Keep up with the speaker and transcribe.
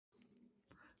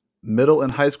Middle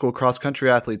and high school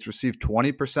cross-country athletes receive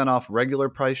 20% off regular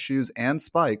price shoes and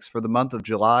spikes for the month of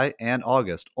July and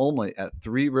August only at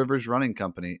Three Rivers Running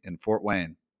Company in Fort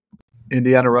Wayne.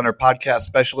 Indiana Runner Podcast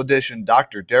Special Edition,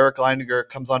 Dr. Derek Leininger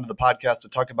comes onto the podcast to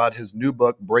talk about his new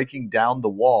book, Breaking Down the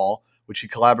Wall, which he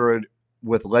collaborated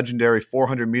with legendary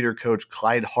 400-meter coach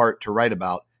Clyde Hart to write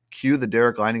about. Cue the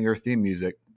Derek Leininger theme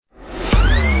music.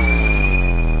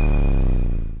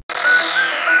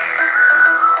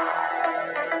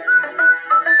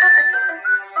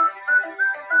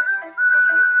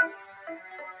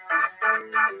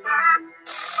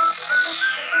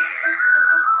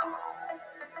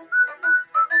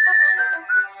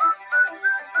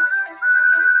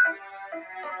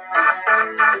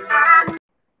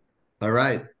 All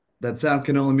right. That sound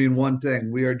can only mean one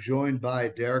thing. We are joined by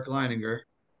Derek Leininger.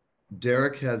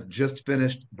 Derek has just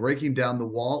finished Breaking Down the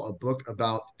Wall, a book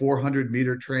about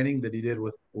 400-meter training that he did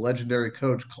with legendary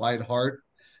coach Clyde Hart.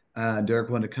 Derek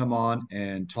wanted to come on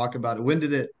and talk about it. When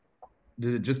did it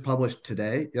just publish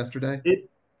today, yesterday?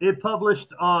 It published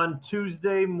on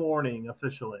Tuesday morning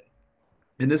officially.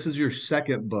 And this is your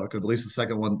second book, or at least the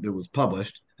second one that was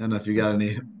published. I don't know if you got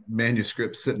any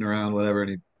manuscripts sitting around, whatever,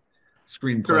 any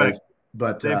screenplays. Correct.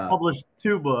 But they published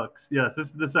two books. Yes, this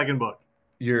is the second book.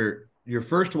 Your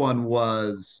first one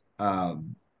was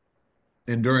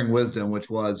Enduring Wisdom, which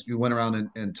was you went around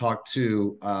and talked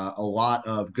to a lot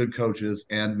of good coaches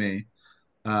and me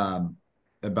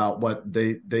about what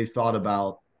they thought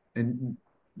about. And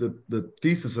the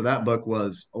thesis of that book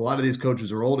was a lot of these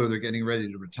coaches are older, they're getting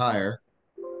ready to retire.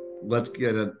 Let's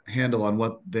get a handle on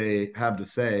what they have to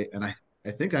say. And I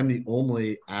think I'm the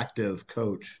only active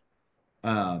coach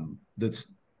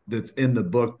that's in the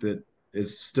book that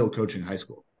is still coaching high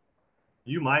school.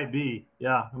 You might be.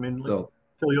 Yeah. I mean, Phil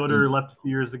Yoder left a few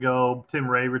years ago. Tim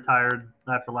Ray retired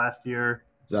after last year.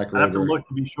 Exactly. I have to look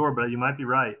to be sure, but you might be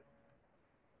right.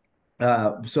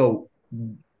 So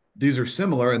these are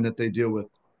similar in that they deal with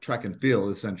track and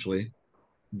field, essentially,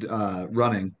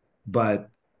 running, but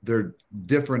they're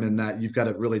different in that you've got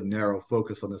a really narrow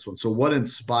focus on this one. So what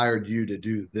inspired you to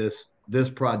do this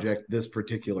project, this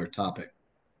particular topic?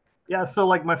 Yeah, so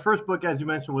like my first book, as you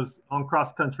mentioned, was on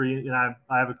cross country, and I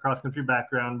have a cross country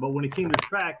background. But when it came to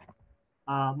track,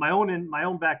 my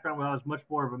own background, when I was much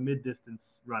more of a mid distance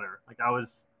runner. Like I was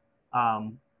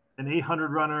an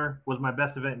 800 runner was my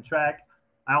best event in track.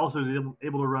 I also was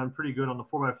able to run pretty good on the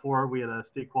 4x4. We had a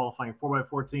state qualifying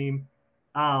 4x4 team.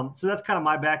 So that's kind of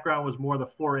my background, was more the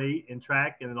 4.8 in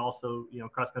track, and then also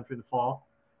cross country in the fall.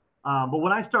 But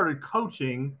when I started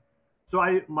coaching, so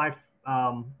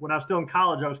when I was still in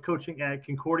college, I was coaching at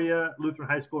Concordia Lutheran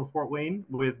High School in Fort Wayne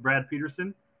with Brad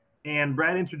Peterson, and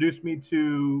Brad introduced me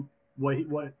to what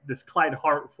this Clyde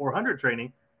Hart 400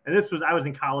 training. And I was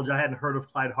in college. I hadn't heard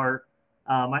of Clyde Hart.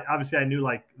 Obviously I knew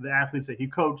like the athletes that he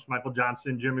coached, Michael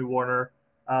Johnson, Jimmy Warner,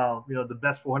 the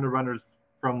best 400 runners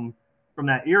from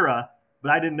that era. But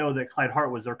I didn't know that Clyde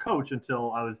Hart was their coach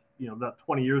until I was, about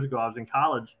 20 years ago. I was in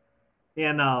college,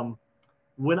 and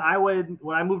when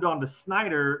I moved on to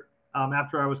Snyder,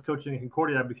 after I was coaching at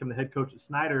Concordia, I became the head coach at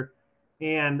Snyder,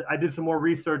 and I did some more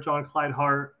research on Clyde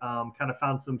Hart. Kind of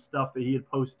found some stuff that he had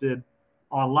posted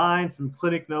online, some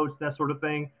clinic notes, that sort of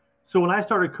thing. So when I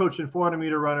started coaching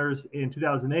 400-meter runners in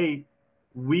 2008,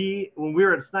 when we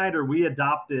were at Snyder, we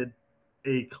adopted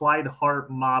a Clyde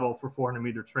Hart model for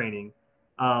 400-meter training.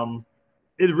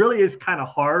 It really is kind of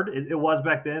hard. It was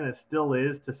back then. It still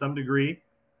is to some degree.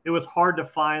 It was hard to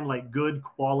find like good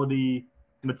quality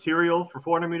material for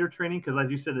 400-meter training because, as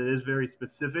you said, it is very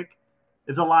specific.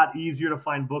 It's a lot easier to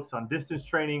find books on distance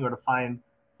training or to find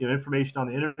information on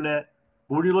the internet.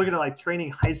 But when you're looking at like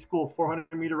training high school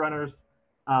 400-meter runners,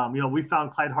 we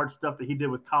found Clyde Hart stuff that he did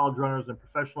with college runners and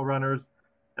professional runners,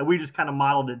 and we just kind of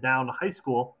modeled it down to high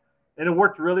school, and it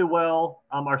worked really well.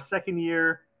 Our second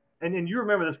year, and you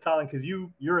remember this, Colin, because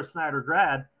you're a Snyder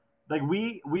grad. Like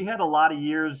we had a lot of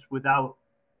years without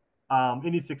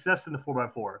any success in the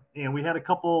 4x4, and we had a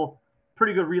couple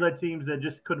pretty good relay teams that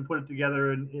just couldn't put it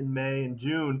together in May and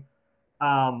June.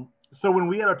 So when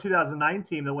we had our 2009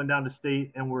 team that went down to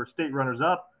state and were state runners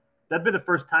up, that'd been the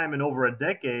first time in over a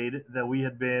decade that we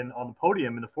had been on the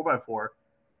podium in the 4x4.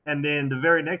 And then the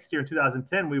very next year in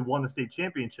 2010, we won the state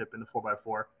championship in the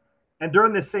 4x4. And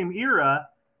during this same era,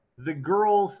 the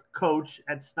girls coach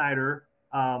at Snyder,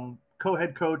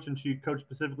 co-head coach, and she coached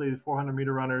specifically the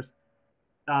 400-meter runners.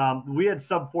 We had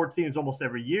sub 4 teams almost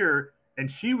every year,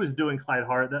 and she was doing Clyde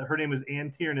Hart. Her name was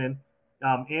Ann Tiernan.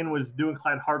 Ann was doing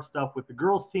Clyde Hart stuff with the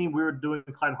girls team. We were doing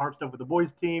Clyde Hart stuff with the boys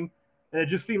team. And it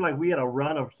just seemed like we had a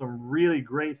run of some really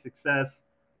great success.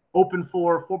 Open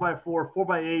 4, 4x4,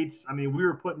 4x8s. I mean, we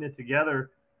were putting it together.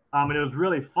 And it was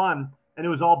really fun. And it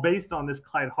was all based on this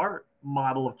Clyde Hart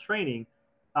model of training.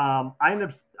 I ended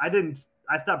up, I didn't,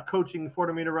 I stopped coaching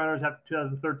 400 meter runners after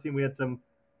 2013. We had some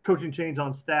coaching change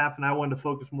on staff, and I wanted to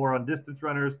focus more on distance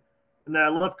runners. And then I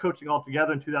left coaching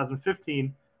altogether in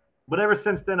 2015. But ever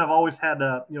since then, I've always had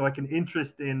like an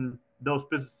interest in those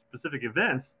specific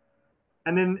events.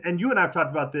 And then, and you and I have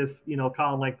talked about this,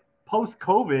 Colin, like post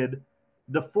COVID,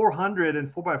 the 400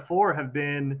 and 4x4 have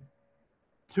been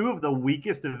two of the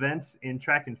weakest events in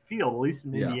track and field, at least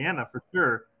in Yeah, Indiana for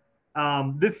sure.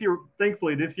 This year,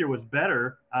 thankfully, this year was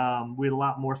better. We had a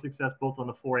lot more success both on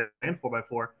the 4 and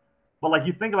 4x4. But like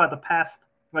you think about the past,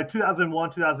 like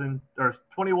 2001, 2000, or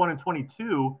 21 and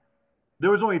 22, there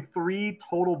was only three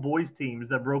total boys teams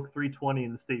that broke 320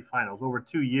 in the state finals over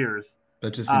 2 years.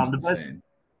 that just seems The best, insane.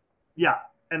 yeah,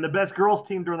 and the best girls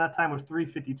team during that time was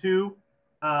 352.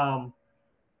 Um,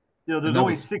 And there's that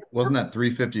only was six. wasn't that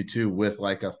 352 with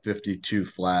like a 52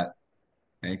 flat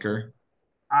anchor?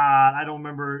 I don't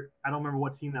remember. I don't remember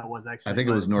what team that was I actually, think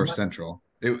it but was North Central.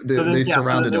 so then They yeah, so then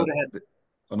surrounded they would have had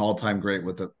an all-time great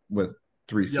with yep,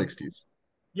 360s.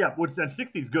 yeah, which that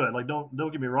 60 is good. Like don't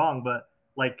get me wrong, but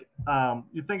like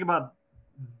you think about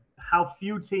how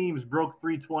few teams broke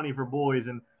 320 for boys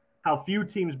and how few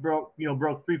teams broke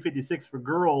 356 for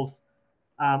girls.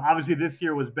 Obviously, this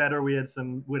year was better. We had a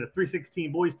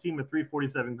 316 boys team, a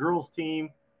 347 girls team.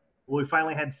 Well, we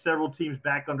finally had several teams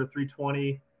back under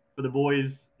 320 for the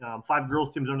boys. Five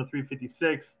girls teams under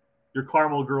 356. Your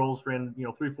Carmel girls ran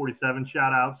 347.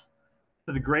 Shout outs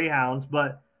to the Greyhounds.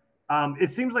 But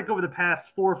it seems like over the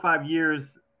past 4 or 5 years,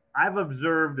 I've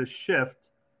observed a shift.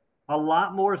 A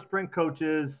lot more sprint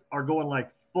coaches are going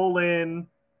like full in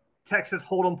Texas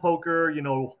Hold'em poker,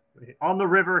 on the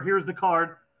river. Here's the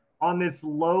card on this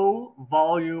low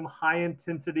volume, high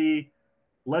intensity.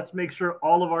 Let's make sure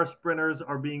all of our sprinters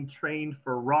are being trained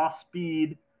for raw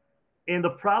speed. And the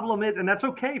problem is, and that's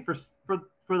okay for the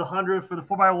 100, for the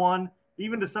 4x1,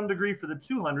 even to some degree for the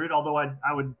 200, although I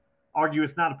would argue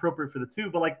it's not appropriate for the two.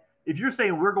 But like, if you're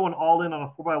saying we're going all in on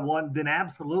a 4x1, then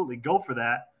absolutely go for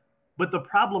that. But the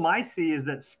problem I see is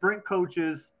that sprint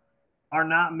coaches are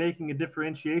not making a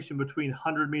differentiation between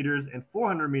 100 meters and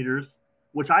 400 meters,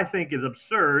 which I think is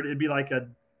absurd. It'd be like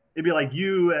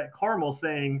you at Carmel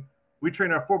saying we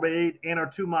train our 4x8 and our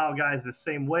 2 mile guys the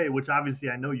same way, which obviously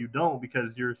I know you don't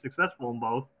because you're successful in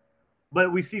both. But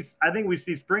I think we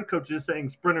see sprint coaches saying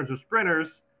sprinters are sprinters.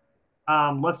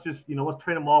 Let's just, let's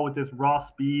train them all with this raw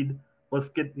speed. Let's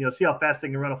get, see how fast they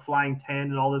can run a flying 10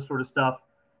 and all this sort of stuff.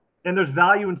 And there's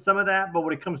value in some of that, but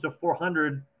when it comes to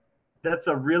 400, that's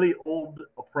a really old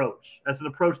approach. That's an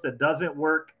approach that doesn't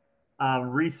work.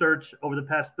 Research over the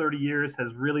past 30 years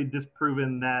has really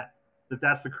disproven that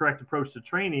that's the correct approach to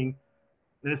training.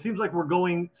 And it seems like we're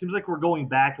going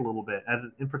back a little bit as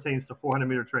it pertains to 400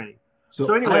 meter training. So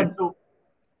So anyway, so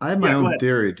I have my yeah, go own ahead.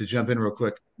 theory to jump in real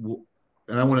quick,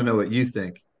 and I want to know what you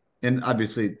think. And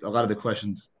obviously, a lot of the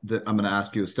questions that I'm going to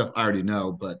ask you is stuff I already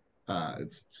know, but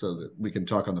it's so that we can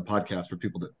talk on the podcast for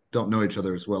people that don't know each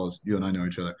other as well as you and I know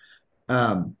each other.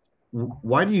 Um,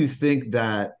 why do you think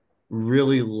that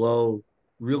really low,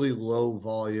 really low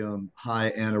volume,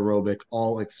 high anaerobic,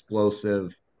 all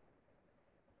explosive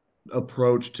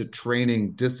approach to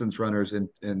training distance runners and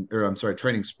or I'm sorry,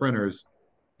 training sprinters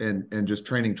and just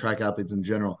training track athletes in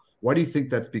general. Why do you think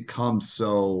that's become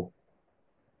so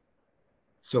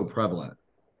prevalent?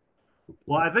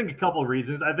 Well, I think a couple of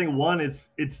reasons. I think one is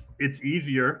it's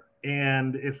easier,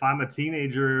 and if I'm a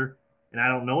teenager and I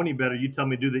don't know any better, you tell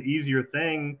me do the easier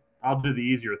thing, I'll do the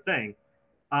easier thing.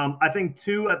 I think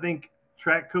two, I think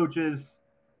track coaches,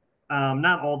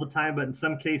 not all the time, but in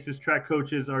some cases, track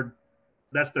coaches are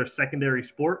that's their secondary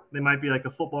sport. They might be like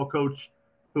a football coach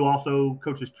who also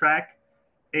coaches track,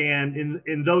 and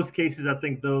in those cases, I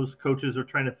think those coaches are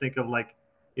trying to think of like,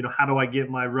 how do I get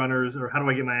my runners or how do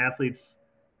I get my athletes,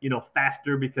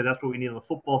 faster because that's what we need on the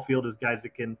football field is guys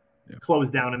that can Yeah. close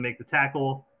down and make the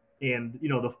tackle. And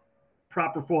the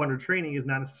proper 400 training is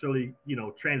not necessarily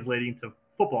translating to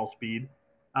football speed.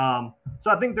 So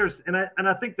I think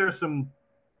I think there's some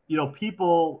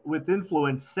people with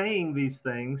influence saying these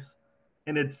things,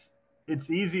 and it's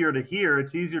easier to hear,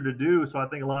 it's easier to do. So I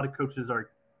think a lot of coaches are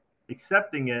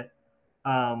accepting it,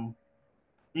 um,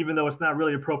 even though it's not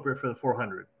really appropriate for the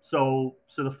 400. So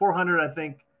the 400 I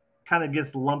think kind of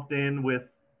gets lumped in with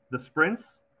the sprints,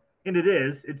 and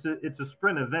it's a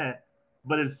sprint event,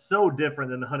 but it's so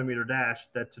different than the 100-meter dash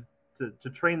that to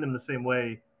train them the same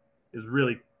way is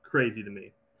really crazy to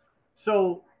me.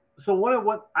 So so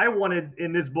what I wanted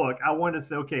in this book, I wanted to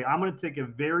say, okay, I'm going to take a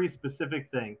very specific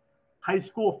thing, high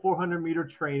school 400-meter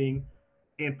training,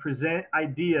 and present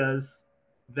ideas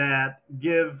that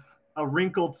give a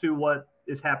wrinkle to what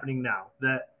is happening now.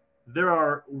 That there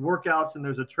are workouts and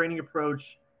there's a training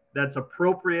approach that's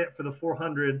appropriate for the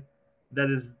 400 that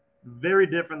is very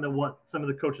different than what some of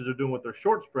the coaches are doing with their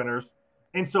short sprinters.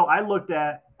 And so I looked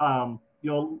at,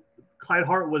 Clyde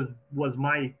Hart was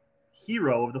my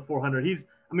hero of the 400.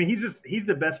 He's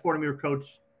the best 400 meter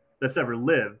coach that's ever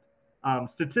lived.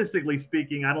 Statistically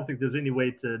speaking, I don't think there's any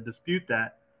way to dispute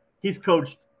that. He's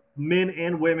coached men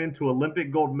and women to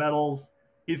Olympic gold medals.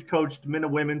 He's coached men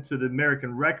and women to the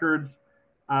American records.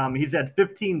 He's had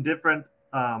 15 different.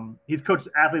 He's coached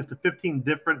athletes to 15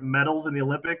 different medals in the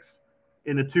Olympics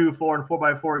in the 2, 4, and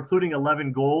 4x4, including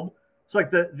 11 gold. So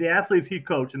like the athletes he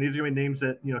coached, and these are going to be names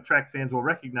that track fans will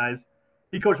recognize.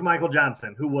 He coached Michael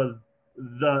Johnson, who was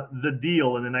the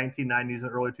deal in the 1990s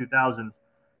and early 2000s.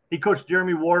 He coached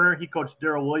Jeremy Warner. He coached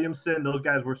Darrell Williamson. Those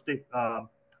guys were state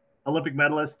Olympic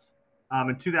medalists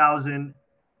in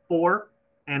 2004,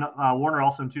 and Warner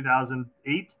also in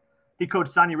 2008. He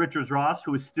coached Sonia Richards-Ross,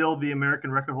 who is still the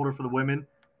American record holder for the women.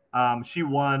 She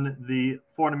won the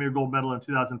 400 meter gold medal in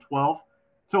 2012.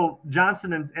 So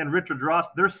Johnson and Richards-Ross,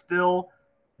 they're still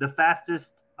the fastest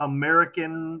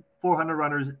American 400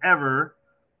 runners ever.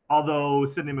 Although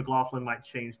Sydney McLaughlin might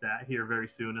change that here very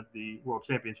soon at the World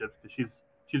Championships because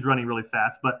she's running really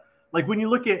fast. But like when you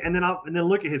look at and then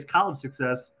look at his college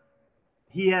success,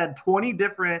 he had 20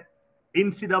 different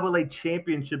NCAA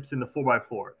championships in the 4x4.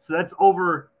 So that's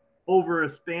over a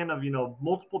span of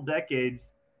multiple decades.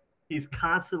 He's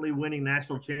constantly winning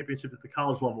national championships at the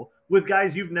college level with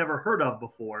guys you've never heard of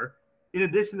before. In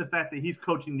addition to the fact that he's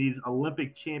coaching these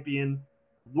Olympic champion,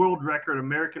 world record,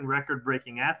 American record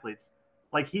breaking athletes,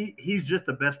 like he's just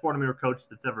the best 400 meter coach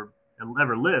that's ever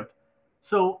lived.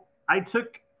 So I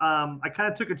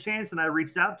kind of took a chance and I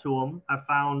reached out to him. I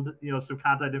found some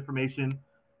contact information,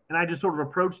 and I just sort of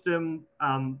approached him,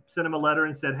 sent him a letter,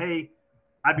 and said, "Hey,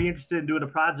 I'd be interested in doing a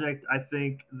project. I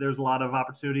think there's a lot of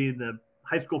opportunity in the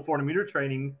high school 400 meter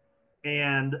training."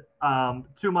 And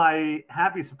to my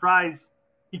happy surprise,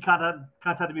 he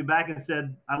contacted me back and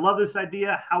said, "I love this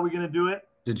idea. How are we going to do it?"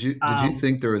 Did you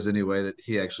think there was any way that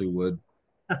he actually would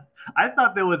I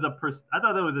thought there was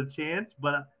a chance,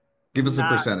 but give us a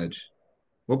not percentage?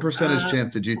 What percentage uh,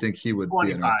 chance did you think he would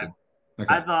be 25. interested?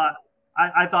 Okay. I thought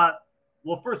I thought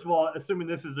well, first of all, assuming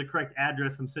this is the correct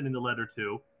address I'm sending the letter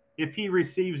to, if he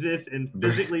receives this and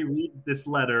physically reads this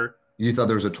letter, You thought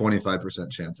there was a 25%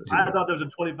 chance that he I would. thought there was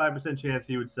a 25% chance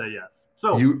he would say yes.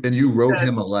 So You he wrote said,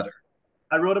 him a letter.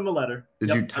 I wrote him a letter. Did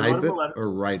you Yep, I wrote type him a it letter.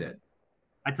 or write it?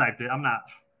 I typed it. I'm not.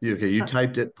 You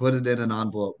typed it, put it in an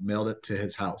envelope, mailed it to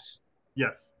his house.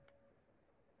 Yes.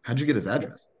 How'd you get his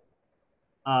address?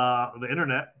 The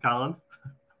internet, Colin.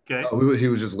 Okay. Oh, he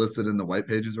was just listed in the white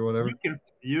pages or You whatever. can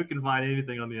you can find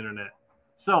anything on the internet.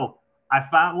 So I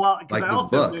found because Like I this also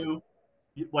book, knew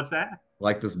what's that?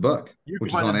 like this book, You can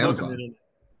which is find on this book on the Amazon.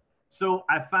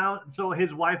 internet. So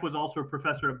his wife was also a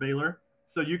professor at Baylor.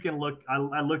 So you can look.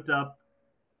 I looked up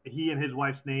he and his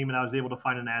wife's name, and I was able to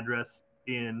find an address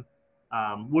in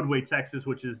Woodway, Texas,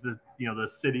 which is the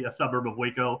city, a suburb of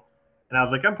Waco. And I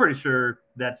was like, I'm pretty sure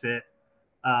that's it.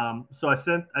 So I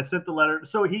sent the letter.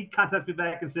 So he contacted me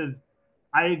back and says,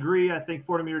 I agree. I think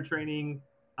 400 meter training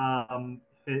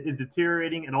is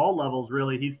deteriorating at all levels.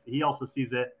 Really, he also sees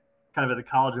it kind of at the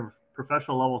college and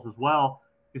professional levels as well.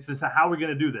 He says, how are we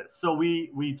going to do this? So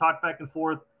we talked back and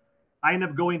forth. I ended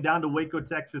up going down to Waco,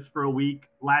 Texas for a week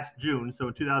last June, so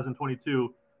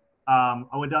 2022.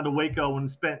 I went down to Waco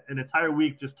and spent an entire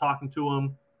week just talking to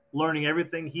him, learning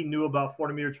everything he knew about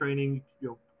 400 meter training,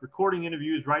 recording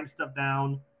interviews, writing stuff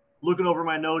down, looking over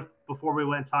my notes before we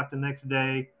went and talked the next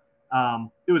day.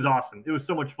 It was awesome. It was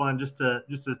so much fun just to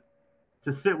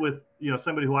sit with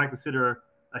somebody who I consider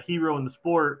a hero in the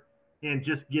sport and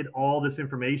just get all this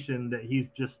information that he's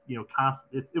just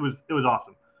constant. It was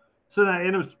awesome. So then I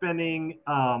ended up spending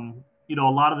a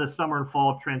lot of the summer and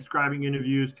fall transcribing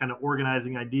interviews, kind of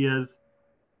organizing ideas.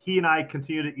 He and I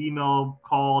continue to email,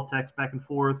 call, text back and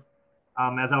forth.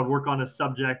 As I would work on a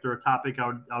subject or a topic,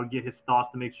 I would get his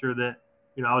thoughts to make sure that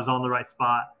I was on the right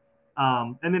spot.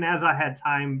 And then as I had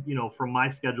time, from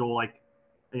my schedule, like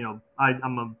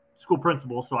I'm a school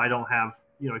principal, so I don't have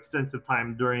extensive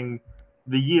time during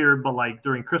the year, but like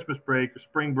during Christmas break or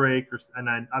spring break, and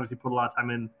I obviously put a lot of time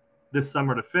in this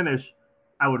summer to finish.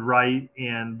 I would write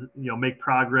and make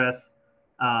progress.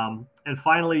 And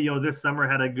finally, this summer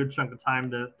I had a good chunk of time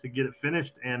to get it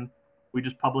finished, and we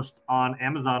just published on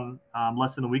Amazon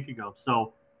less than a week ago.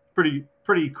 So pretty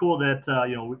cool that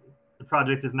the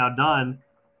project is now done.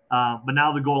 But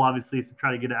now the goal obviously is to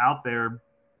try to get it out there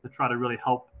to try to really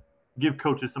help give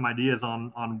coaches some ideas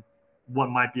on what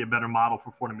might be a better model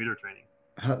for 400 meter training.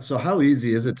 So how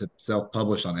easy is it to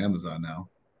self-publish on Amazon now?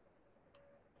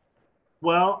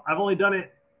 Well, I've only done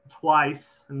it twice,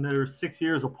 and they're 6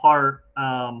 years apart.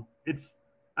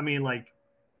 I mean, like,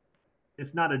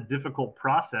 it's not a difficult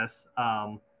process,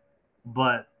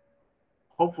 but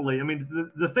hopefully, I mean,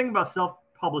 the thing about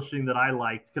self-publishing that I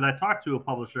liked, because I talked to a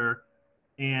publisher,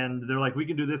 and they're like, we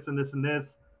can do this and this and this.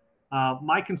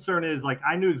 My concern is like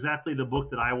I knew exactly the book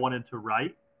that I wanted to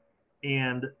write,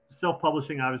 and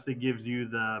self-publishing obviously gives you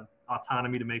the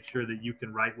autonomy to make sure that you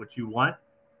can write what you want,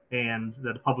 and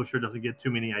that the publisher doesn't get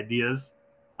too many ideas,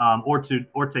 or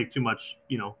take too much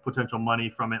potential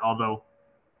money from it. Although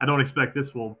I don't expect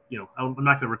this will I'm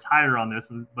not going to retire on this,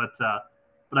 but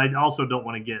I also don't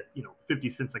want to get 50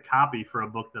 cents a copy for a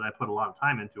book that I put a lot of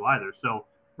time into either. So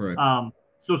Right. um,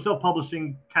 so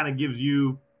self-publishing kind of gives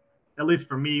you, at least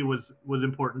for me, was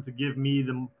important to give me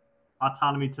the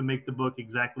autonomy to make the book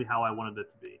exactly how I wanted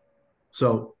it to be.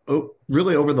 So,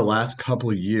 really, over the last couple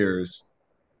of years,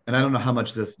 and I don't know how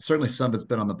much this, certainly some of it's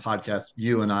been on the podcast.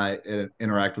 You and I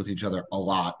interact with each other a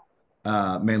lot,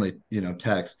 mainly,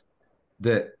 text.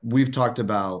 That we've talked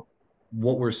about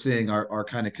what we're seeing are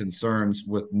kind of concerns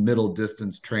with middle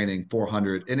distance training,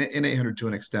 400 and 800 to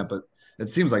an extent, but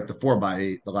it seems like the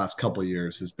 4x8 the last couple of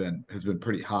years has been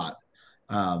pretty hot,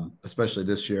 especially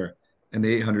this year, and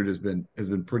the 800 has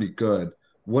been pretty good.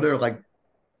 What are like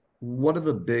what are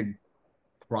the big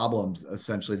problems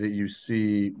essentially that you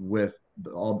see with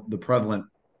all the prevalent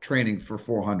training for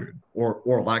 400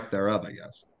 or lack thereof, I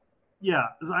guess? Yeah,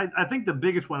 I think the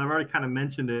biggest one, I've already kind of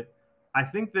mentioned it. I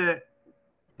think that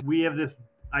we have this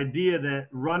idea that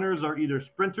runners are either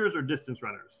sprinters or distance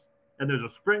runners, and there's a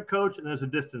sprint coach and there's a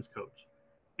distance coach,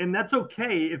 and that's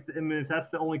okay if that's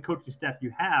the only coaching staff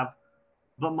you have.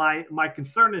 But my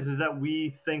concern is that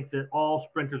we think that all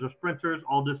sprinters are sprinters,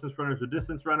 all distance runners are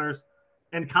distance runners.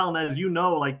 And Colin, as you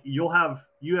know, like you have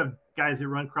guys that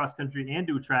run cross country and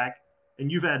do track,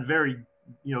 and you've had very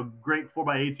great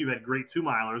 4x8s. You've had great 2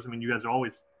 milers. I mean, you guys are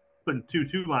always putting two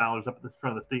milers up at the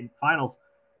front of the state finals,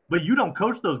 but you don't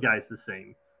coach those guys the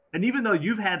same. And even though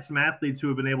you've had some athletes who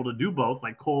have been able to do both,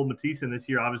 like Cole Matisse this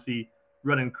year, obviously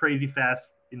running crazy fast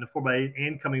in the 4x8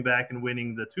 and coming back and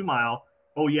winning the 2 mile.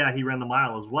 Oh yeah, he ran the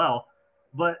mile as well.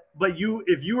 But you,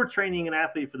 if you were training an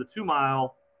athlete for the 2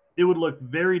 mile, it would look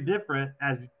very different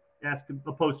as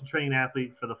opposed to training an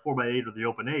athlete for the 4x8 or the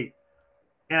open 8.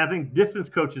 And I think distance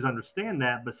coaches understand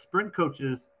that, but sprint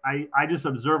coaches, I just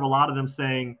observe a lot of them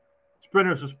saying,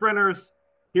 sprinters are sprinters.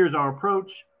 Here's our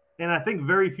approach. And I think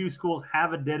very few schools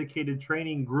have a dedicated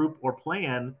training group or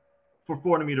plan for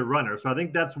 400-meter runners. So I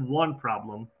think that's one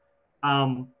problem.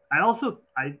 I also,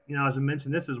 as I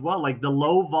mentioned this as well, like the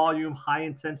low volume, high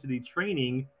intensity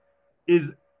training is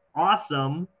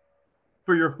awesome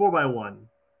for your 4x1.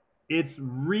 It's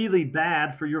really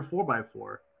bad for your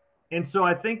 4x4. And so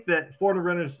I think that 400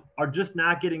 runners are just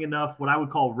not getting enough what I would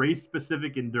call race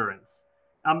specific endurance.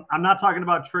 I'm not talking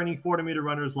about training 400-meter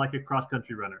runners like a cross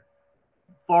country runner.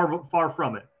 Far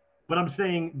from it. But I'm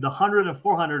saying the 100 and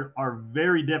 400 are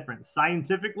very different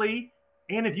scientifically.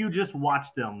 And if you just watch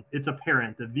them, it's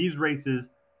apparent that these races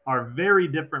are very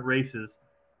different races.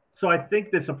 So I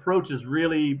think this approach is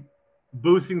really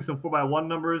boosting some 4x1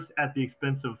 numbers at the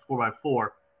expense of 4x4.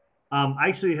 I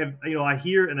actually have, I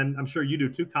hear, and I'm sure you do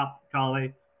too, Colin,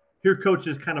 I hear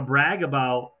coaches kind of brag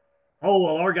about, oh,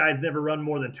 well, our guys never run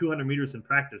more than 200 meters in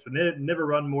practice, or they never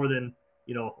run more than,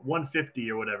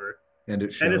 150 or whatever. And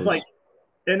it And it's like,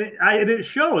 shows. and it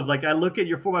shows. Like I look at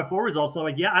your 4x4 results, and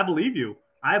I'm like, yeah, I believe you.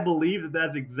 I believe that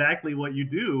that's exactly what you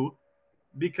do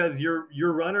because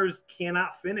your runners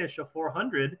cannot finish a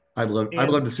 400. I'd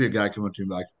And love to see a guy come up to me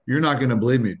like, "You're not going to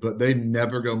believe me, but they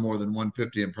never go more than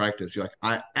 150 in practice." You're like,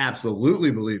 "I absolutely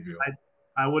believe you."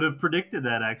 I would have predicted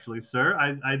that actually, sir.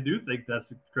 I do think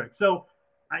that's correct. So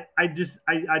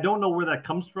I don't know where that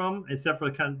comes from, except for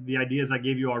kind of the ideas I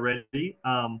gave you already.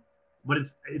 But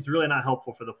it's really not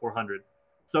helpful for the 400.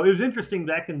 So it was interesting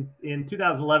back in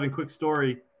 2011. Quick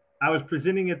story. I was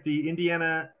presenting at the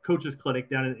Indiana Coaches Clinic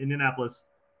down in Indianapolis,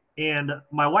 and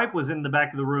my wife was in the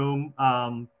back of the room.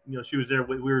 She was there.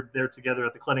 We were there together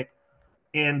at the clinic,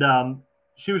 and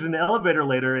she was in the elevator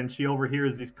later, and she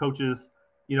overhears these coaches,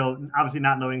 obviously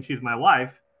not knowing she's my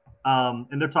wife,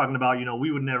 and they're talking about,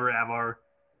 we would never have our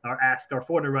ask our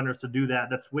 400 runners to do that.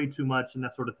 That's way too much, and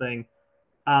that sort of thing.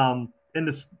 And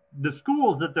the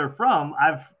schools that they're from,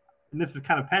 and this is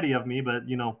kind of petty of me, but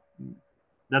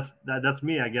that's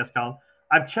me, I guess, Colin.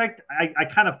 I've checked. I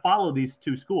kind of follow these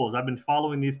two schools. I've been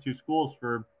following these two schools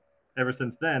for ever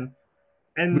since then,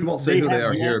 We and won't say they who they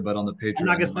have are no. here, but on the I'm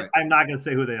not Patreon, gonna say. I'm not gonna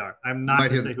say who they are. I'm not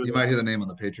gonna say who you they might hear are. the name on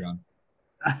the Patreon.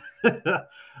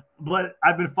 But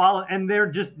I've been following, and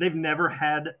they've never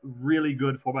had really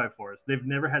good 4x4s. They've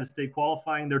never had a state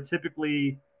qualifying. They're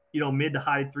typically, mid to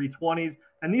high 320s.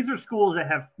 And these are schools that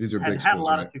have These are big had a schools,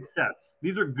 lot of right? success.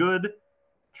 These are good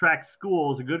track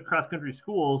schools, good cross country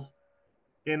schools.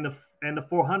 In the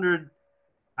 400,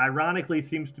 ironically,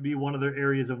 seems to be one of their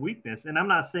areas of weakness. And I'm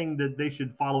not saying that they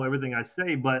should follow everything I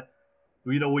say, but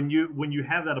when you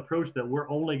have that approach that we're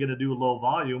only going to do low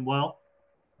volume, well,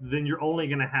 then you're only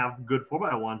going to have good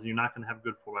 4x1s and you're not going to have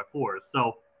good 4x4s.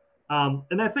 So,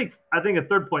 and I think a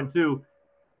third point too,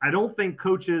 I don't think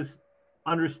coaches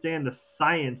understand the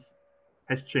science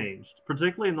has changed,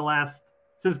 particularly in the last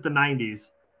since the 90s.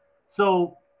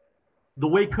 So the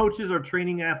way coaches are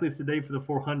training athletes today for the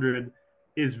 400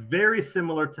 is very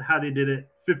similar to how they did it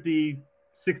 50,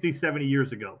 60, 70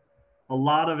 years ago. A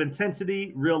lot of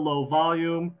intensity, real low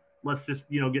volume. Let's just,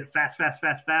 get fast, fast,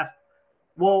 fast, fast.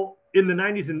 Well, in the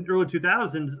 90s and early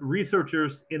 2000s,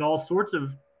 researchers in all sorts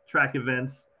of track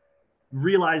events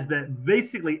realized that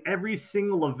basically every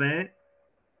single event,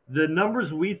 the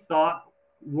numbers we thought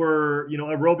were,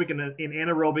 aerobic and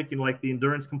anaerobic, like the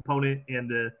endurance component and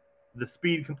the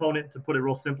speed component, to put it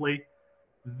real simply,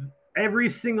 every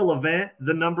single event,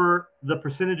 the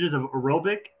percentages of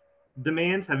aerobic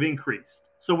demands have increased.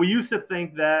 So we used to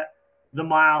think that the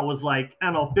mile was like,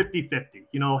 I don't know,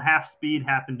 50-50, half speed,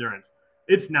 half endurance.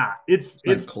 It's not. It's It's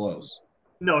not it's even close.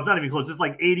 no, it's not even close. It's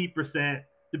like 80%,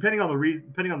 depending on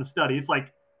the study. It's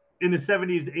like in the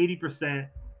 70s to 80%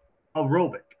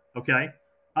 aerobic. Okay.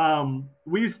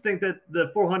 We used to think that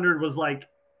the 400 was like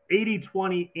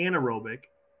 80-20 anaerobic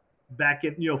back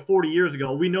in 40 years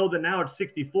ago. We know that now it's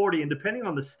 60-40, and depending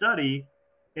on the study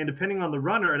and depending on the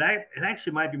runner, it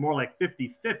actually might be more like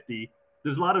 50-50.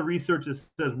 There's a lot of research that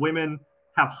says women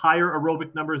have higher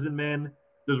aerobic numbers than men.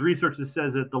 There's research that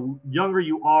says that the younger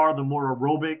you are, the more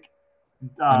aerobic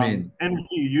I mean, energy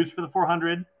you use for the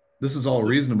 400. this is all So,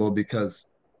 reasonable because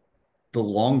the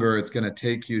longer it's going to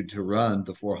take you to run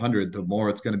the 400, the more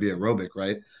it's going to be aerobic,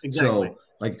 right? exactly. So,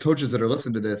 like coaches that are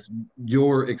listening to this,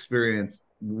 your experience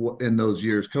in those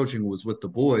years coaching was with the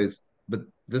boys, but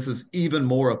this is even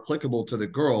more applicable to the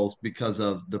girls because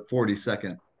of the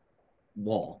 40-second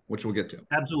wall, which we'll get to.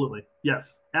 Absolutely. Yes,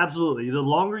 absolutely. The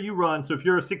longer you run, so if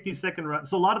you're a 60-second run,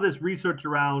 so a lot of this research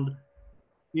around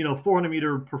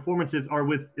 400-meter performances are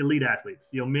with elite athletes.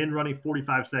 Men running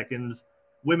 45 seconds,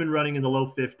 women running in the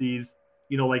low 50s.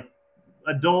 Like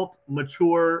adult,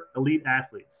 mature, elite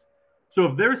athletes. So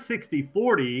if they're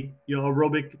 60-40,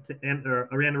 aerobic or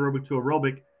anaerobic to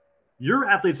aerobic, your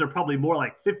athletes are probably more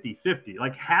like 50-50.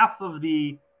 Like half of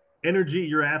the energy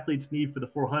your athletes need for the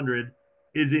 400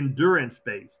 is endurance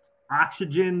based,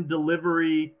 oxygen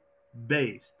delivery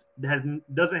based. Doesn't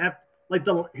have like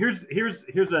the here's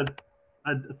a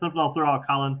something I'll throw out,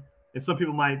 Colin, and some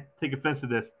people might take offense to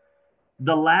this.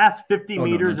 The last 50 Oh, no,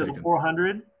 none meters of the taken.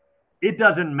 400, it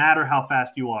doesn't matter how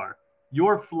fast you are.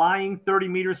 Your flying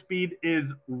 30-meter speed is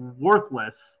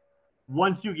worthless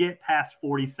once you get past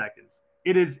 40 seconds.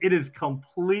 It is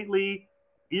completely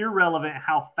irrelevant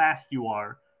how fast you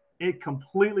are. It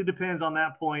completely depends on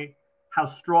that point how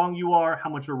strong you are, how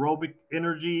much aerobic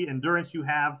energy, endurance you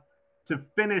have to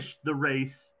finish the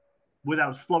race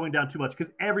without slowing down too much,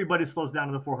 because everybody slows down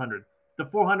in the 400. The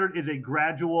 400 is a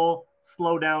gradual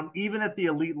slowdown, even at the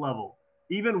elite level.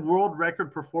 Even world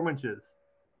record performances,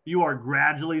 you are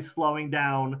gradually slowing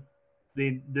down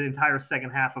the entire second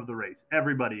half of the race.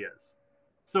 Everybody is.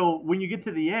 So when you get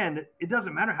to the end, it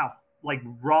doesn't matter how like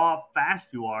raw fast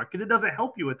you are, because it doesn't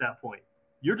help you at that point.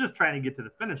 You're just trying to get to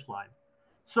the finish line.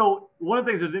 So one of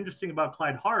the things that's interesting about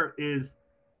Clyde Hart is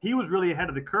he was really ahead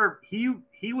of the curve.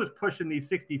 He was pushing these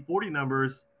 60-40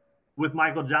 numbers with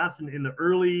Michael Johnson in the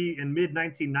early and mid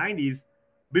 1990s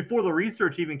before the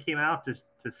research even came out to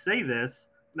say this.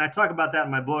 And I talk about that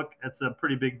in my book. That's a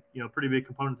pretty big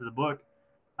component to the book.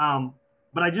 Um,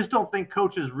 but I just don't think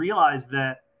coaches realize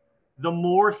that the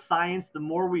more science, the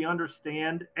more we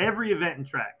understand every event in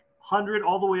track, 100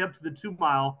 all the way up to the 2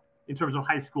 mile in terms of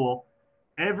high school.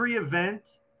 Every event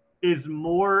is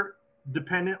more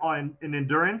dependent on an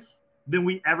endurance than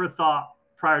we ever thought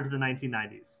prior to the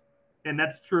 1990s. And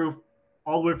that's true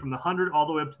all the way from the 100 all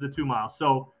the way up to the 2 mile.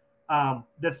 So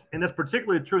that's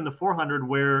particularly true in the 400,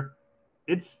 where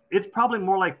it's probably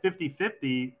more like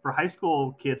 50-50 for high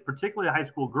school kids, particularly high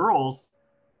school girls,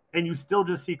 and you still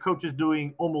just see coaches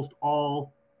doing almost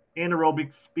all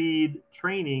anaerobic speed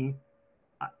training,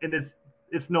 and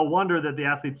it's no wonder that the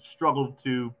athletes struggle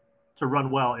to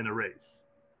run well in a race.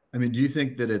 I mean, do you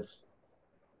think that it's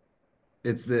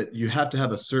that you have to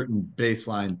have a certain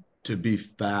baseline to be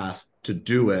fast to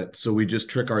do it, so we just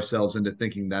trick ourselves into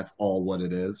thinking that's all what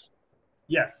it is?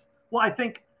 Yes. Well, I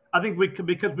think we could,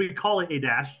 because we call it a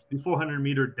dash, the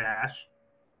 400-meter dash.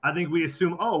 I think we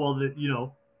assume, oh well,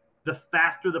 the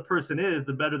faster the person is,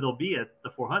 the better they'll be at the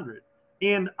 400.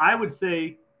 And I would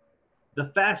say the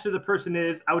faster the person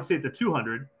is, I would say at the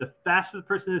 200. The faster the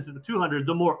person is at the 200,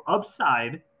 the more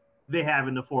upside they have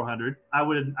in the 400. I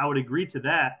would agree to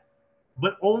that,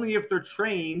 but only if they're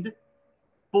trained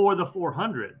for the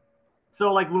 400.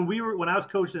 So like when I was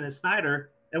coaching at Snyder,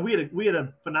 and we had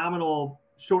a phenomenal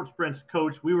short sprints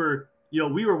coach. We were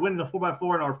winning the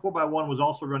 4x4, and our 4x1 was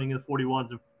also running in the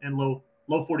 41s and low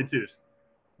 42s.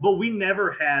 But we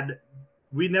never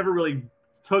really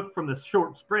took from the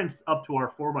short sprints up to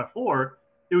our 4x4.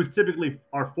 It was typically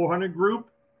our 400 group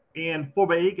and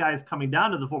 4x8 guys coming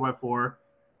down to the 4x4,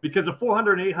 because the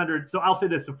 400 and 800. So I'll say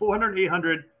this: the 400 and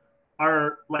 800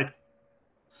 are like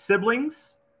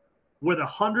siblings, where the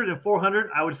 100 and 400,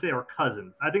 I would say, are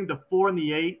cousins. I think the 4 and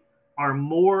the 8 are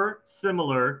more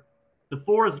similar. The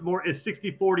 4 is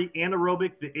 60-40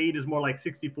 anaerobic. The 8 is more like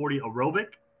 60-40 aerobic,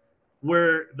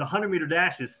 where the 100-meter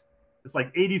dash is it's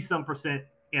like 80 some percent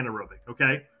anaerobic.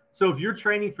 Okay, so if you're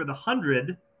training for the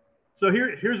 100, so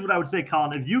here's what I would say,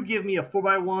 Colin. If you give me a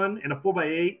 4x1 and a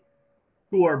 4x8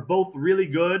 who are both really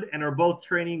good and are both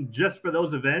training just for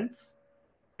those events,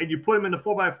 and you put them in the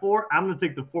 4x4, I'm going to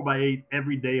take the 4x8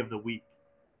 every day of the week.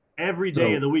 Every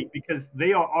day of So the week, because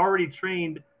they are already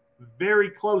trained very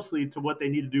closely to what they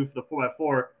need to do for the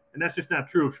 4x4. And that's just not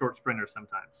true of short sprinters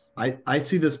sometimes. I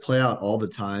see this play out all the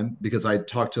time because I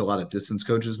talk to a lot of distance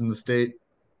coaches in the state,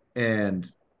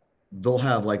 and they'll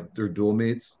have like their dual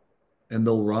meets, and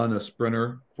they'll run a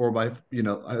sprinter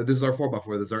this is our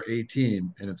 4x4, this is our A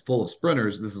team, and it's full of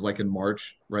sprinters. This is like in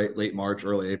March, right? Late March,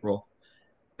 early April.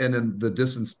 And then the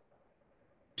distance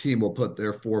team will put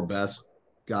their four best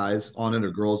guys on it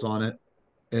or girls on it.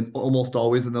 And almost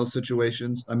always in those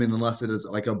situations, I mean, unless it is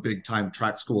like a big time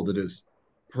track school that is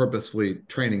purposefully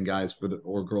training guys for the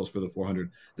or girls for the 400,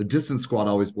 the distance squad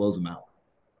always blows them out.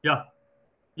 Yeah,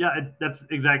 yeah, that's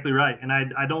exactly right. And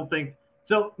I don't think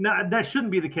so. Now, that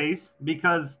shouldn't be the case,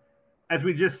 because, as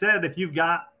we just said, if you've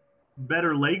got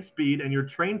better leg speed and you're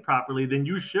trained properly, then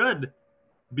you should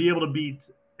be able to beat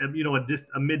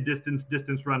a mid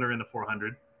distance runner in the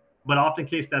 400. But often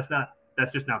case that's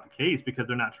just not the case, because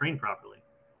they're not trained properly.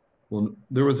 Well,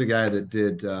 there was a guy that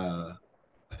did I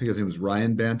think his name was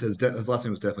Ryan Banta. His last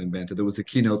name was definitely Banta. That was the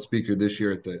keynote speaker this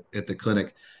year at the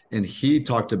clinic, and he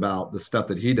talked about the stuff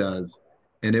that he does,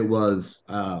 and it, it was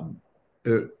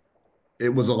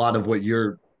a lot of what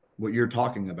you're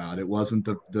talking about. It wasn't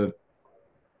the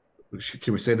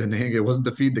can we say the name? It wasn't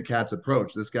the feed the cats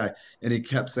approach. This guy, and he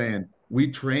kept saying,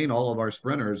 we train all of our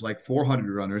sprinters like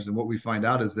 400 runners. And what we find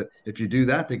out is that if you do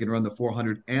that, they can run the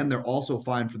 400, and they're also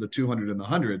fine for the 200 and the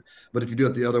 100. But if you do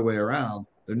it the other way around,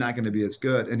 they're not going to be as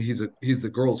good. And he's the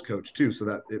girls coach too. So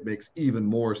that it makes even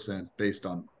more sense based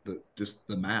on just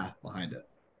the math behind it.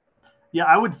 Yeah,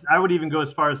 I would even go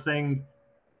as far as saying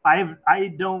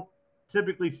I don't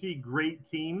typically see great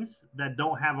teams that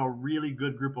don't have a really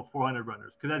good group of 400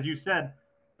 runners, because, as you said,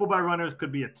 4x runners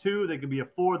could be a 2, they could be a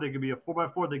 4, they could be a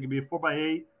 4x4, they could be a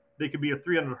 4x8, they could be a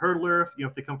 300 hurdler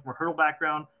if they come from a hurdle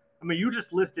background. I mean, you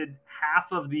just listed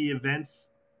half of the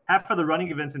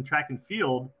running events in track and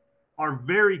field are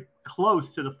very close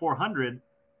to the 400.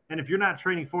 And if you're not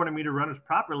training 400-meter runners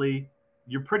properly,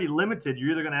 you're pretty limited.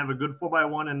 You're either going to have a good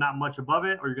 4x1 and not much above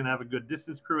it, or you're going to have a good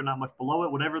distance crew and not much below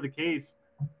it, whatever the case.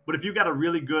 But if you've got a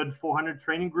really good 400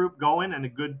 training group going and a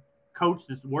good coach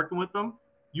that's working with them,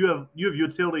 you have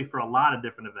utility for a lot of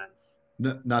different events.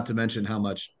 Not to mention how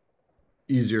much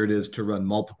easier it is to run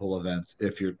multiple events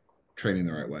if you're training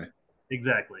the right way.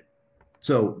 Exactly.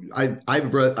 So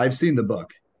I've seen the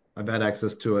book. I've had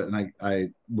access to it, and I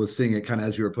was seeing it kind of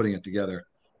as you were putting it together.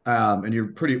 And you're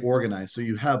pretty organized. So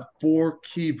you have four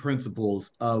key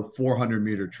principles of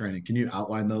 400-meter training. Can you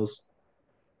outline those?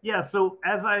 Yeah. So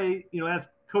as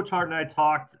Coach Hart and I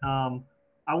talked, I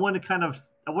wanted to kind of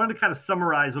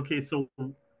summarize. Okay, so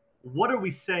what are we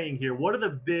saying here? What are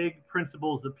the big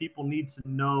principles that people need to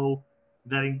know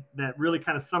that really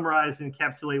kind of summarize and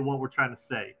encapsulate what we're trying to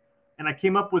say? And I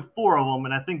came up with four of them,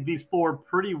 and I think these four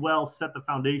pretty well set the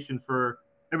foundation for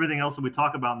everything else that we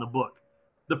talk about in the book.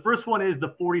 The first one is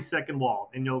the 40-second wall,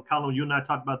 and Colin, you and I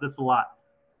talked about this a lot.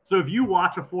 So if you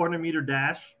watch a 400-meter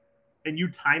dash and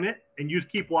you time it and you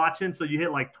just keep watching, so you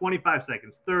hit like 25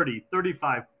 seconds, 30,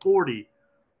 35, 40.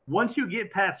 Once you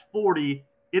get past 40,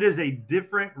 it is a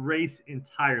different race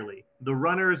entirely. The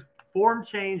runners' form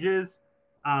changes.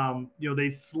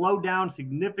 They slow down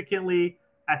significantly.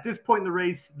 At this point in the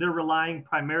race, they're relying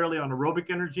primarily on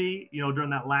aerobic energy. During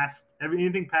that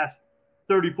anything past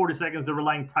 30, 40 seconds, they're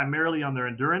relying primarily on their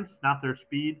endurance, not their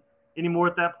speed anymore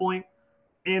at that point.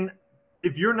 And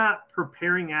if you're not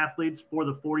preparing athletes for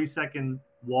the 40-second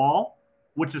wall,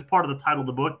 which is part of the title of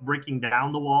the book, breaking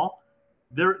down the wall,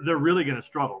 they're really going to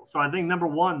struggle. So I think number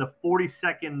one, the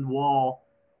 40-second wall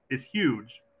is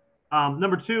huge.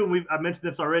 Number two, and I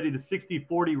mentioned this already, the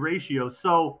 60-40 ratio.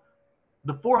 So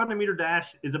the 400-meter dash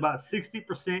is about 60%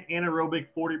 anaerobic,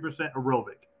 40%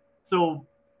 aerobic. So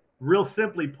real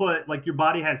simply put, like your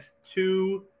body has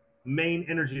two main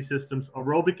energy systems,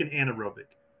 aerobic and anaerobic.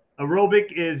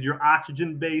 Aerobic is your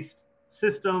oxygen based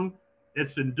system,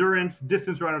 it's endurance.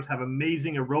 Distance runners have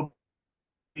amazing aerobic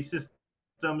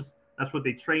systems. That's what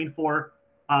they train for.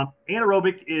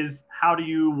 Anaerobic is how do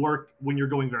you work when you're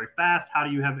going very fast? How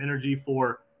do you have energy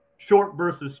for short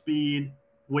bursts of speed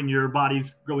when your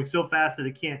body's going so fast that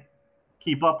it can't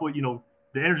keep up with,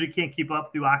 the energy can't keep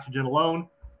up through oxygen alone.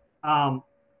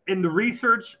 In the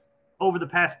research over the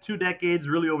past 2 decades,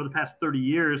 really over the past 30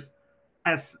 years,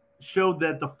 has showed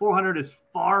that the 400 is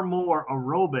far more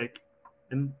aerobic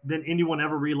than anyone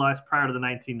ever realized prior to the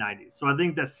 1990s. So I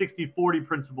think that 60-40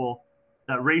 principle,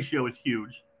 that ratio is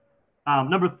huge.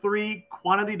 Number three,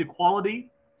 quantity to quality.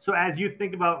 So as you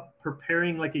think about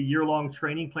preparing like a year-long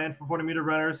training plan for 400-meter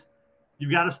runners,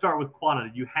 you've got to start with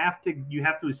quantity. You have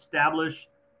to establish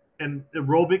an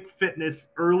aerobic fitness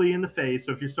early in the phase.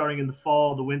 So if you're starting in the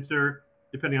fall, the winter,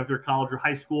 depending on if you're college or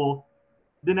high school,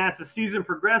 then as the season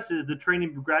progresses, the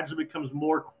training gradually becomes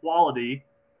more quality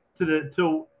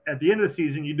till at the end of the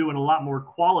season, you're doing a lot more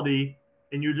quality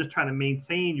and you're just trying to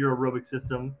maintain your aerobic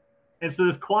system. And so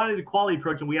this quantity to quality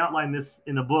approach, and we outline this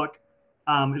in the book,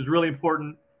 is really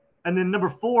important. And then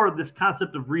number four, this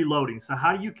concept of reloading. So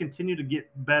how do you continue to get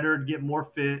better, to get more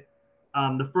fit,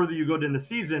 the further you go in the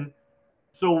season?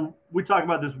 So we talk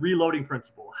about this reloading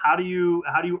principle. How do you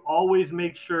always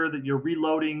make sure that you're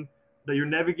reloading, that you're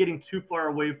never getting too far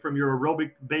away from your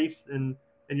aerobic base and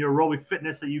your aerobic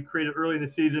fitness that you created early in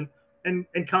the season? And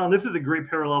Colin, this is a great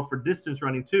parallel for distance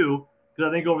running too, because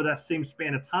I think over that same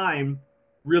span of time,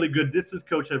 really good distance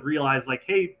coaches have realized like,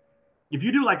 hey, if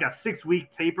you do like a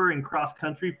 6-week taper in cross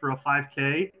country for a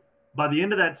 5K, by the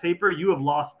end of that taper, you have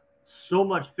lost so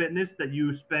much fitness that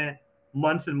you spent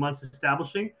months and months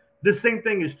establishing. The same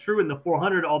thing is true in the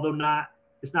 400, although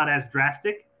it's not as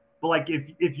drastic. But like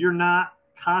if you're not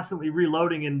constantly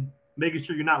reloading and making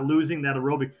sure you're not losing that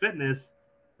aerobic fitness,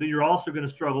 then you're also going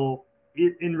to struggle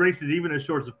in races even as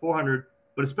short as the 400,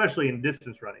 but especially in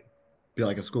distance running. Be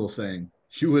like a school saying,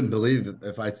 "You wouldn't believe it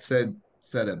if I said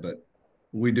it, but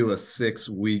we do a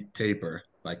 6-week taper."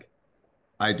 Like,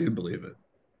 I do believe it.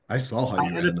 I saw how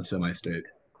you ran in the semi-state.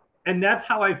 And that's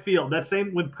how I feel. That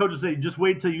same when coaches say, just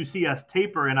wait till you see us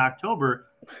taper in October,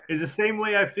 is the same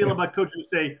way I feel about coaches who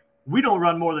say, we don't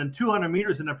run more than 200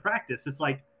 meters in a practice. It's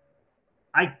like,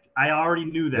 I already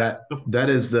knew that. That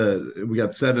is we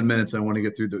got 7 minutes. I want to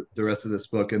get through the rest of this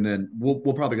book, and then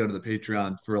we'll probably go to the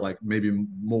Patreon for like maybe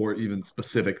more even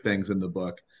specific things in the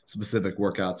book, specific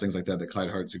workouts, things like that Clyde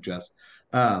Hart suggests.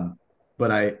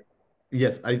 But I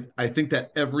think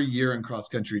that every year in cross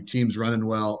country, teams running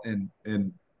well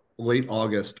in late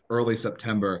August, early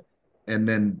September, and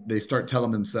then they start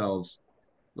telling themselves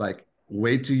like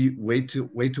wait till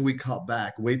we cut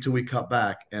back, wait till we cut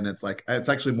back, and it's like it's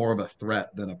actually more of a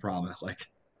threat than a promise. Like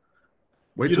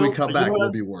wait till we cut You know back,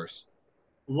 we'll be worse.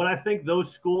 what I think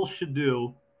those schools should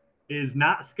do is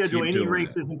not schedule Keep any doing it.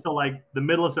 races until like the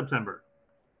middle of September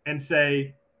and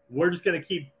say, we're just going to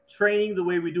keep training the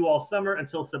way we do all summer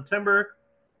until September.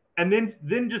 And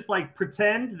then just like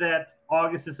pretend that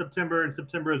August is September and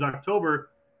September is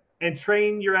October, and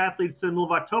train your athletes to the middle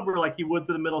of October like you would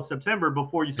to the middle of September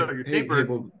before you start your Hey, taper.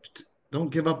 well, don't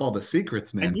give up all the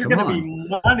secrets, And man. you're Come going to on.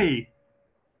 be money.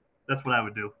 That's what I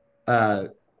would do. uh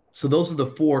so those are the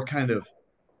four kind of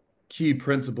key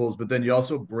principles, but then you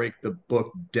also break the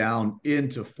book down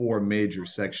into four major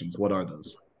sections. What are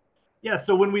those? Yeah.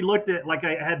 So when we looked at, like,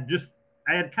 I had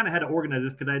kind of had to organize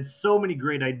this because I had so many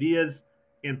great ideas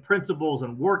and principles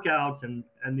and workouts and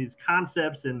these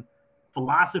concepts and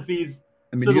philosophies.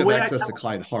 I mean, So you the have way access to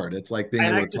Clyde Hart. It's like I being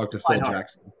had able to access talk to to Clyde Phil Hart.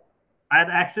 Jackson. I had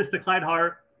access to Clyde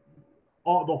Hart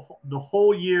all the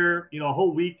whole year, a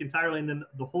whole week entirely, and then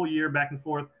the whole year back and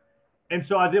forth. And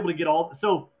so I was able to get all.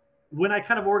 So when I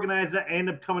kind of organized that, I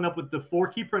ended up coming up with the four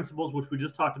key principles, which we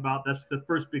just talked about. That's the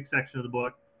first big section of the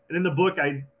book. And in the book,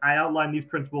 I outline these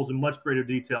principles in much greater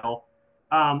detail.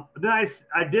 Then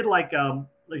I did like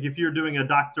if you're doing a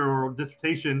doctoral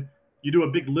dissertation, you do a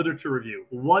big literature review.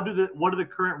 What do the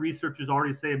current researchers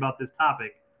already say about this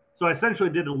topic? So I essentially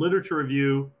did a literature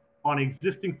review on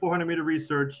existing 400 meter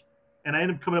research, and I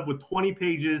ended up coming up with 20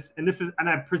 pages. And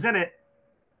I present it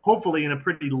hopefully in a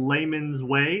pretty layman's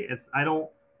way.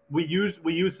 We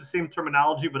use the same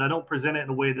terminology, but I don't present it in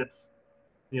a way that's,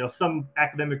 some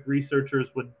academic researchers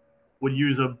would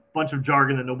use a bunch of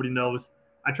jargon that nobody knows.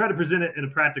 I try to present it in a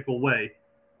practical way.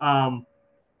 Um,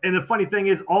 and the funny thing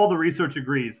is, all the research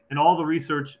agrees, and all the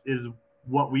research is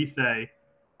what we say.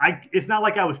 It's not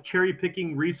like I was cherry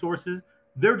picking resources.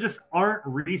 There just aren't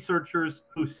researchers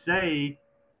who say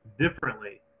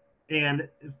differently. And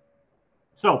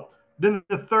so then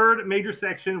the third major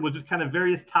section was just kind of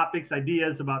various topics,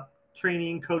 ideas about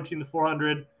training, coaching the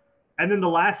 400. And then the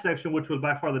last section, which was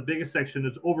by far the biggest section,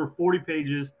 is over 40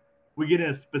 pages. We get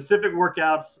into specific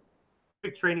workouts,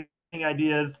 specific training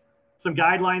ideas, some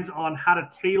guidelines on how to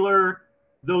tailor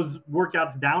those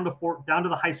workouts down to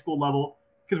the high school level.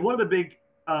 Because one of the big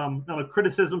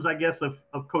criticisms, I guess,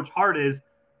 of Coach Hart is,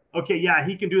 okay, yeah,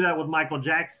 he can do that with Michael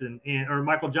Jackson or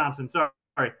Michael Johnson.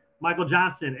 Sorry, Michael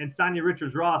Johnson and Sonia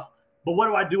Richards Ross. But what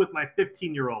do I do with my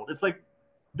 15-year-old? It's like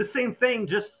the same thing,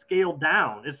 just scaled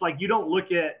down. It's like you don't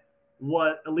look at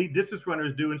what elite distance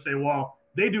runners do and say, well,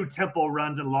 they do tempo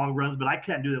runs and long runs, but I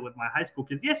can't do that with my high school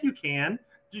kids. Yes, you can,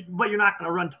 but you're not going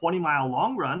to run 20-mile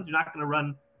long runs. You're not going to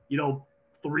run,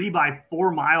 3 by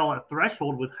 4 mile at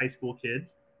threshold with high school kids,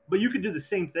 but you could do the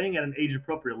same thing at an age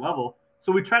appropriate level.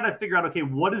 So we try to figure out, okay,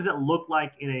 what does it look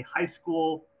like in a high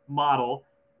school model?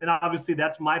 And obviously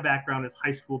that's my background is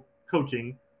high school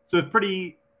coaching. So it's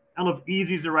pretty, I don't know if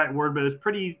easy is the right word, but it's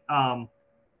pretty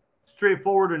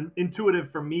straightforward and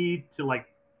intuitive for me to like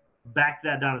back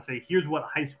that down and say, here's what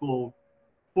high school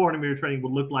 400-meter training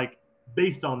would look like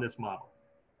based on this model.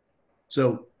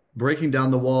 So breaking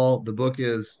down the wall, the book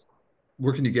is,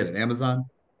 where can you get it? Amazon?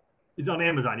 It's on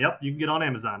Amazon. Yep, you can get on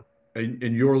Amazon. And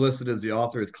you're listed as the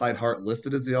author. Is Clyde Hart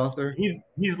listed as the author?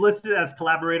 He's listed as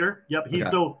collaborator. Yep. Okay.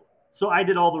 So I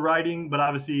did all the writing, but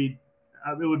obviously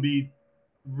it would be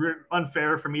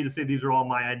unfair for me to say these are all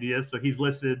my ideas. So he's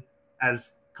listed as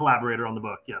collaborator on the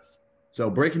book. Yes. So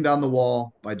Breaking Down the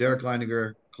Wall by Derek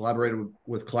Leininger, collaborated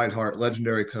with Clyde Hart,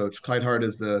 legendary coach. Clyde Hart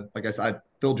is like I said,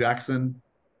 Phil Jackson,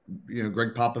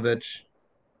 Greg Popovich.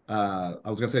 I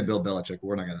was gonna say Bill Belichick, but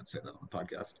we're not gonna say that on the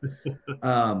podcast.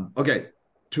 Okay,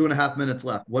 2.5 minutes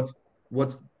left. What's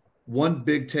one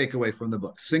big takeaway from the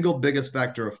book? Single biggest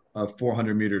factor of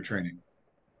 400-meter training.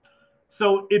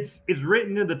 So it's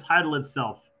written in the title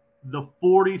itself, the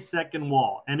 40-second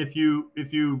wall. And if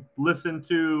you listen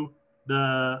to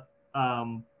the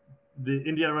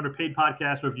Indiana Runner Paid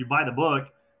podcast, or if you buy the book,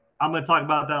 I'm going to talk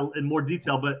about that in more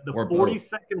detail. But the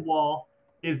 40-second wall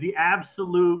is the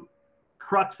absolute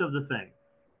crux of the thing,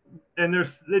 and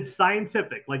it's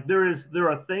scientific. Like there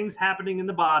are things happening in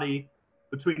the body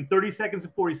between 30 seconds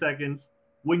and 40 seconds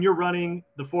when you're running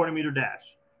the 400-meter dash.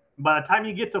 By the time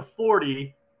you get to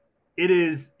 40, it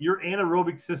is your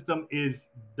anaerobic system is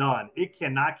done. It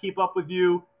cannot keep up with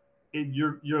you.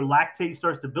 Your lactate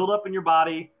starts to build up in your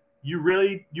body. You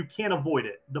can't avoid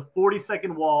it. The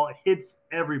 40-second wall hits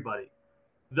everybody.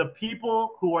 The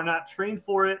people who are not trained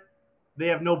for it, they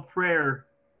have no prayer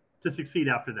to succeed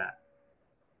after that.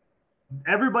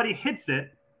 Everybody hits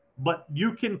it, but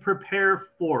you can prepare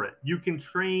for it. You can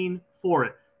train for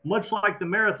it. Much like the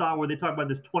marathon where they talk about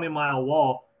this 20-mile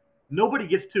wall,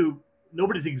 nobody's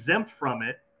exempt from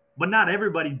it, but not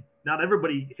everybody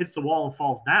hits the wall and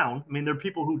falls down. I mean, there are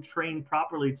people who train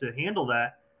properly to handle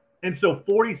that. And so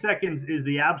 40 seconds is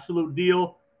the absolute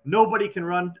deal. Nobody can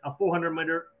run a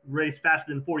 400-meter race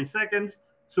faster than 40 seconds.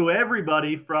 So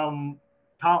everybody from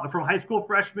high school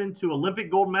freshmen to Olympic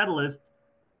gold medalists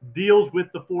deals with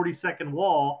the 40-second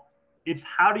wall. It's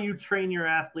how do you train your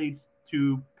athletes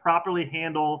to properly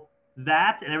handle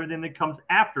that and everything that comes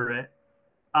after it.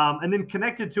 And then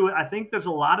connected to it, I think there's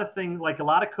a lot of things, like a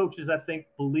lot of coaches, I think,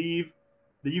 believe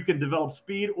that you can develop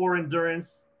speed or endurance,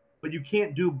 but you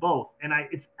can't do both. And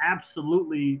it's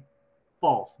absolutely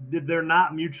false. They're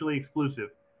not mutually exclusive.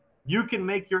 You can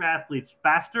make your athletes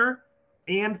faster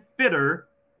and fitter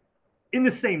in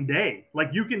the same day. Like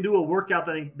you can do a workout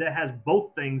that has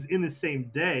both things in the same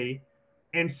day.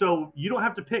 And so you don't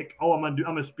have to pick,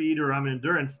 I'm a speed or I'm an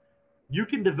endurance. You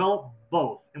can develop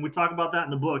both. And we talk about that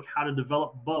in the book, how to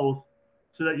develop both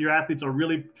so that your athletes are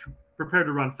really prepared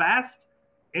to run fast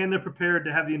and they're prepared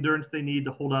to have the endurance they need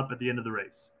to hold up at the end of the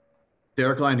race.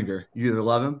 Derek Leininger, you either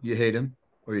love him, you hate him,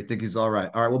 or you think he's all right.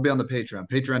 All right, we'll be on the Patreon,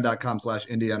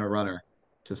 patreon.com/Indiana Runner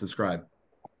to subscribe.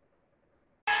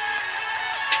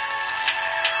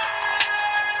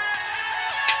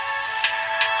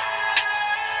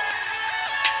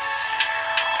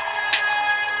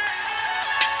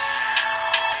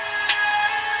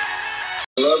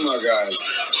 I love my guys.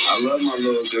 I love my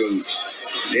little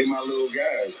dudes. They my little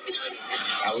guys.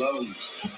 I love them.